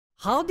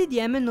How did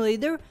Yemen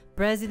leader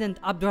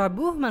President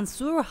Abdrabbuh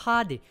Mansur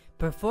Hadi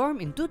perform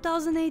in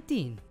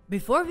 2018?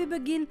 Before we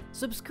begin,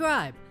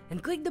 subscribe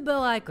and click the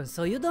bell icon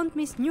so you don't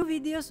miss new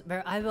videos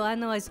where I will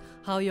analyze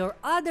how your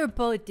other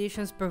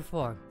politicians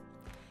perform.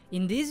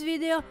 In this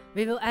video,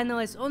 we will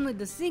analyze only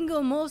the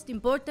single most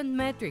important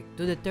metric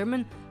to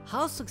determine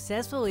how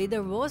successful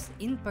leader was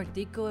in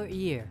particular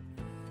year.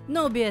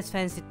 No BS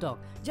fancy talk,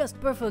 just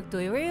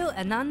perfectly real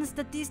and honest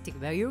statistic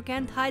where you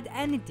can't hide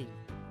anything.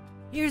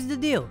 Here's the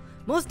deal,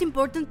 most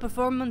important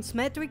performance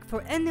metric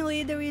for any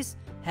leader is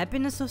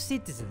happiness of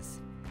citizens.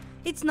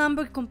 It's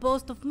number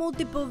composed of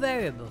multiple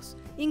variables,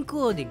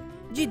 including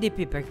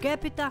GDP per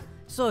capita,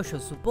 social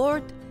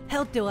support,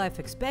 healthy life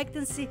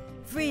expectancy,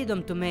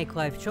 freedom to make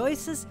life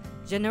choices,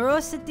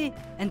 generosity,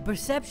 and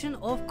perception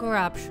of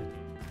corruption.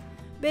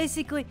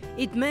 Basically,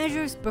 it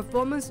measures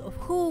performance of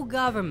whole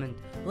government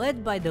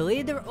led by the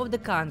leader of the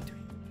country.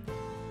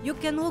 You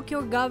can look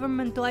your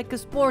government like a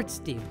sports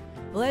team,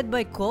 led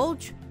by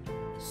coach,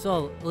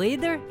 so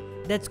leader,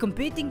 that's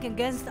competing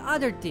against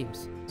other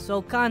teams,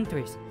 so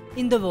countries,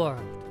 in the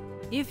world.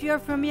 If you are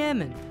from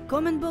Yemen,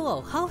 comment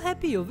below how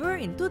happy you were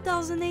in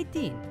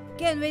 2018.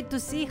 Can't wait to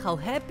see how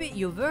happy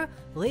you were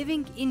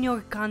living in your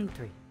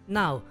country.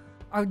 Now,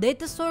 our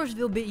data source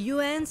will be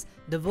UN's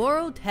The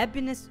World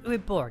Happiness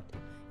Report.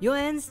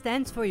 UN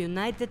stands for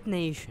United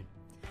Nations.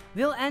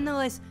 We'll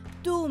analyze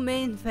two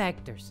main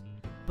factors: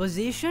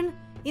 position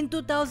in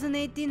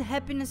 2018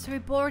 happiness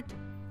report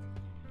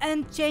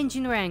and change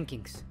in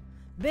rankings.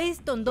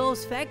 Based on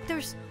those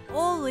factors,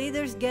 all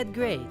leaders get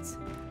grades.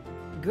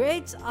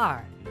 Grades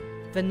are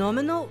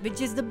phenomenal, which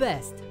is the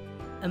best,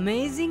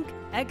 amazing,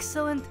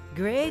 excellent,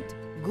 great,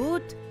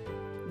 good,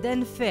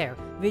 then fair,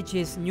 which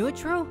is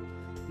neutral,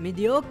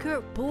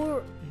 mediocre,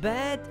 poor,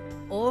 bad,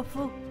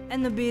 awful,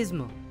 and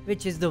abysmal,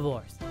 which is the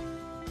worst.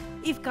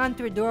 If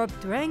country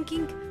dropped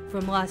ranking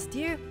from last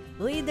year,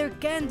 leader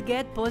can't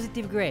get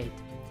positive grade.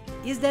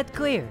 Is that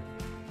clear?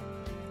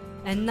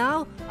 And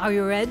now, are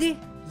you ready?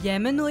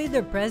 Yemen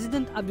leader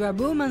President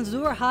Abdrabbuh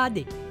Mansur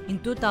Hadi in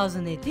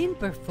 2018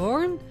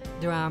 performed,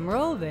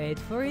 drumroll, wait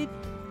for it,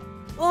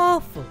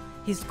 awful.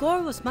 His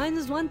score was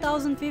minus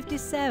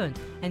 1057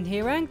 and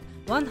he ranked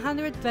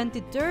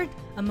 123rd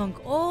among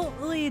all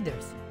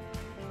leaders.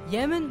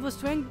 Yemen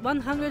was ranked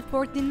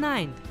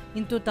 149th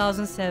in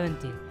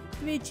 2017,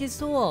 which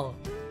is low.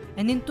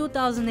 And in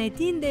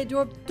 2018 they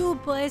dropped 2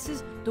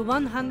 places to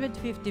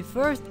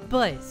 151st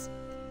place.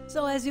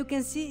 So as you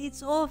can see,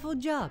 it's awful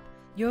job.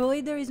 Your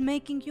leader is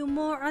making you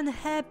more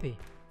unhappy.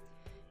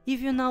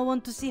 If you now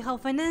want to see how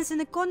finance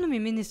and economy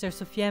ministers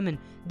of Yemen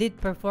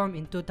did perform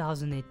in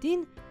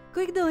 2018,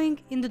 click the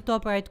link in the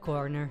top right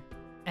corner.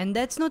 And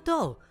that's not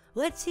all.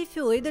 Let's see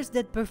few leaders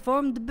that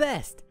performed the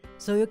best,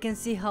 so you can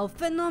see how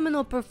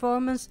phenomenal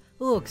performance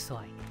looks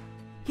like.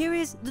 Here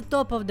is the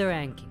top of the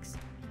rankings.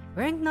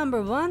 Rank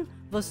number 1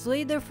 was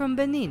leader from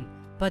Benin,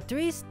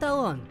 Patrice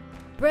Talon,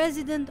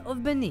 President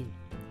of Benin.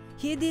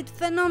 He did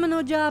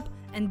phenomenal job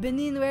and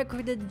Benin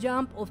recorded a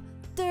jump of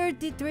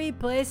 33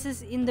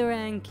 places in the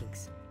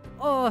rankings.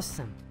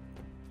 Awesome!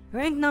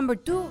 Rank number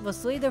 2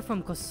 was leader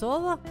from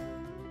Kosovo,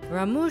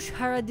 Ramush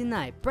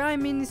Haradinaj,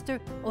 Prime Minister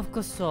of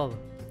Kosovo.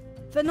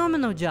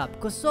 Phenomenal job,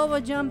 Kosovo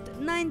jumped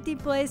 90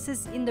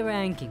 places in the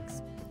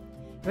rankings.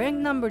 Rank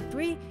number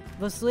 3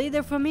 was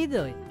leader from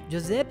Italy,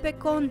 Giuseppe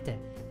Conte,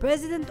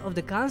 President of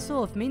the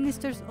Council of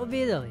Ministers of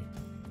Italy.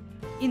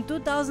 In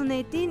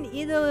 2018,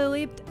 Italy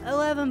leaped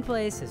 11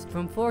 places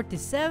from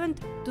 47th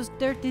to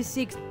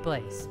 36th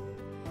place.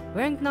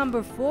 Rank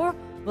number 4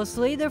 was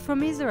leader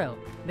from Israel,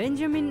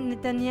 Benjamin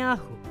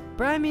Netanyahu,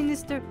 Prime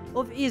Minister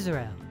of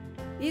Israel.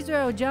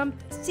 Israel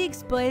jumped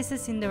 6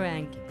 places in the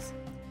rankings.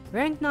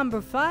 Rank number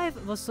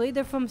 5 was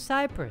leader from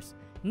Cyprus,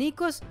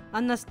 Nikos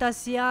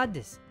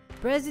Anastasiades,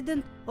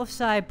 President of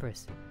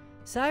Cyprus.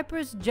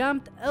 Cyprus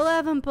jumped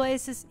 11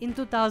 places in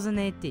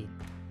 2018.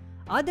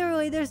 Other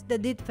leaders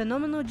that did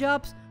phenomenal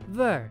jobs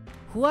were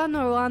Juan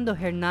Orlando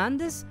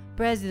Hernandez,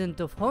 President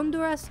of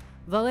Honduras,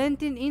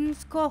 Valentin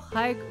Inzko,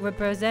 High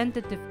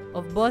Representative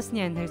of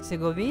Bosnia and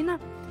Herzegovina,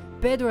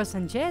 Pedro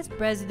Sanchez,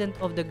 President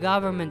of the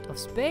Government of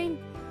Spain,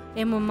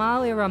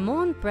 Emomali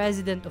Rahmon,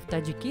 President of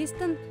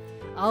Tajikistan,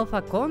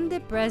 Alpha Conde,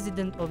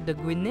 President of the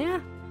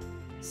Guinea,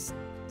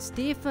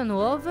 Stefan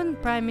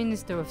Löfven, Prime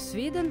Minister of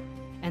Sweden,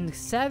 and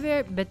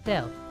Xavier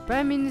Bettel,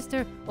 Prime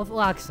Minister of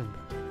Luxembourg.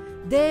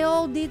 They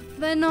all did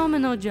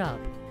phenomenal job.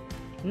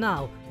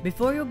 Now,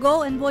 before you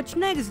go and watch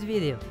next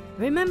video,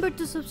 remember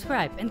to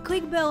subscribe and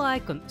click bell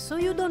icon so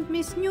you don't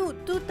miss new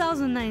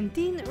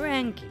 2019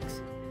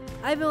 rankings.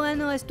 I will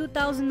analyze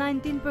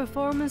 2019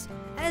 performance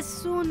as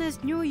soon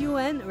as new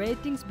UN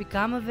ratings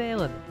become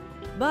available.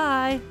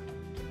 Bye!